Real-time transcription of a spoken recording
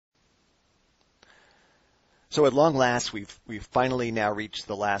So at long last, we've finally now reached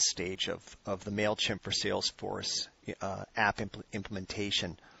the last stage of the MailChimp for Salesforce app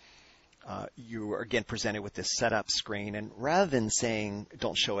implementation. You are again presented with this setup screen, and rather than saying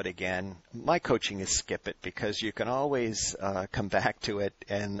don't show it again, my coaching is skip it, because you can always come back to it,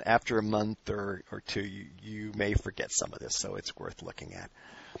 and after a month or two you may forget some of this, so it's worth looking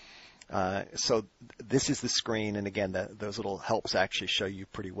at. So this is the screen, and again those little helps actually show you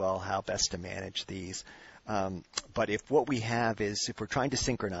pretty well how best to manage these. But if what we have is, if we're trying to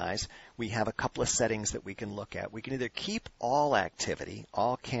synchronize, we have a couple of settings that we can look at. We can either keep all activity,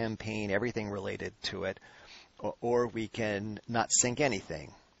 all campaign, everything related to it, or we can not sync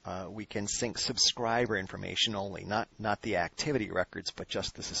anything. We can sync subscriber information only, not the activity records, but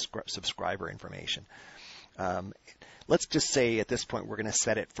just the subscriber information. Let's just say at this point we're going to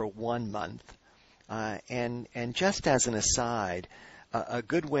set it for 1 month. And just as an aside, a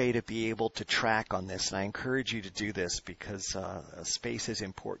good way to be able to track on this, and I encourage you to do this because space is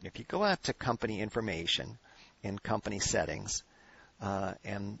important. If you go out to company information in company settings,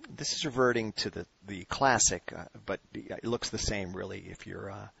 and this is reverting to the classic, but it looks the same really if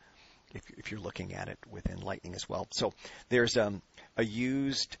you're looking at it within Lightning as well. So there's a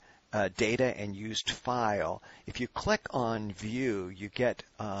used data and used file. If you click on view, you get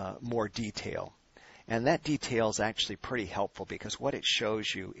more detail. And that detail is actually pretty helpful, because what it shows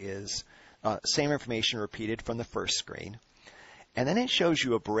you is same information repeated from the first screen. And then it shows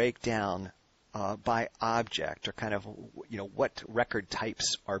you a breakdown by object, or kind of what record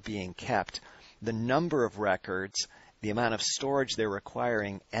types are being kept, the number of records, the amount of storage they're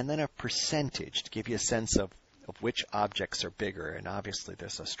requiring, and then a percentage to give you a sense of which objects are bigger. And obviously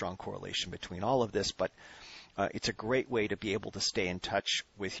there's a strong correlation between all of this, but it's a great way to be able to stay in touch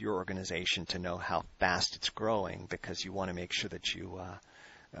with your organization to know how fast it's growing, because you want to make sure that you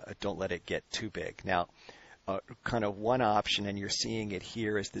don't let it get too big. Now, kind of one option, and you're seeing it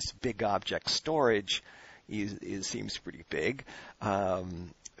here, is this big object storage seems pretty big.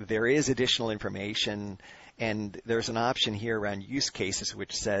 There is additional information, and there's an option here around use cases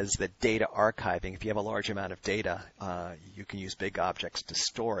which says that data archiving, if you have a large amount of data, you can use big objects to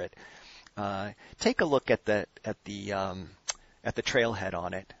store it. Take a look at the trailhead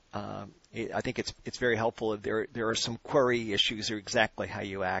on it. I think it's very helpful. There are some query issues or exactly how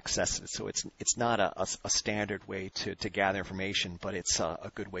you access it. So it's not a standard way to gather information, but it's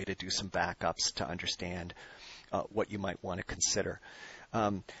a good way to do some backups to understand what you might want to consider.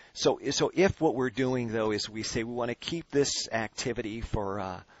 So if what we're doing though is we say we want to keep this activity for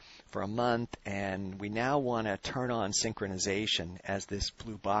a month, and we now want to turn on synchronization, as this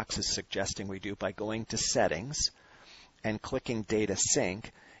blue box is suggesting we do by going to settings and clicking data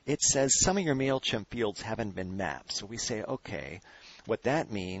sync, it says some of your MailChimp fields haven't been mapped. So we say, okay, what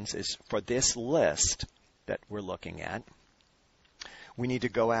that means is for this list that we're looking at, we need to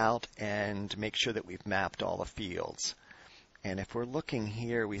go out and make sure that we've mapped all the fields. And if we're looking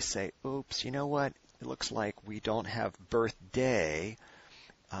here, we say, oops, you know what? It looks like we don't have birthday.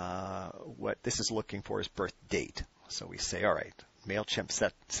 What this is looking for is birth date. So we say, all right, MailChimp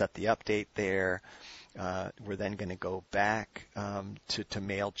set the update there. We're then going to go back to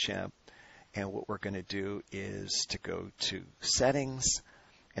MailChimp, and what we're going to do is to go to settings,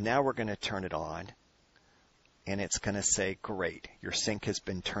 and now we're going to turn it on, and it's going to say, great, your sync has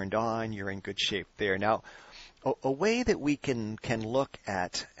been turned on, you're in good shape there. Now, a way that we can look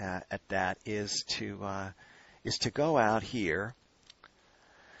at that is to go out here.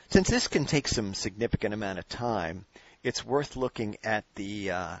 Since this can take some significant amount of time, it's worth looking at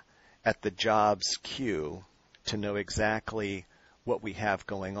the jobs queue to know exactly what we have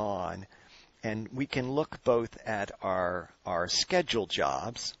going on. And we can look both at our scheduled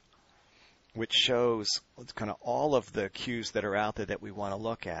jobs, which shows kind of all of the queues that are out there that we want to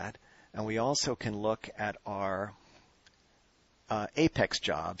look at, and we also can look at our Apex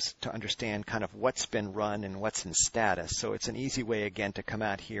jobs to understand kind of what's been run and what's in status. So it's an easy way, again, to come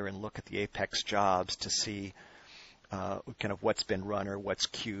out here and look at the Apex jobs to see kind of what's been run or what's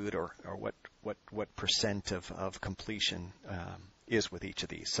queued, or what percent of completion is with each of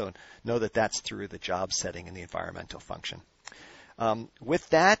these. So know that that's through the job setting and the environmental function. With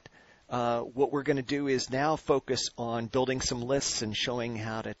that, what we're going to do is now focus on building some lists and showing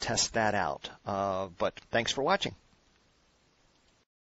how to test that out. But thanks for watching.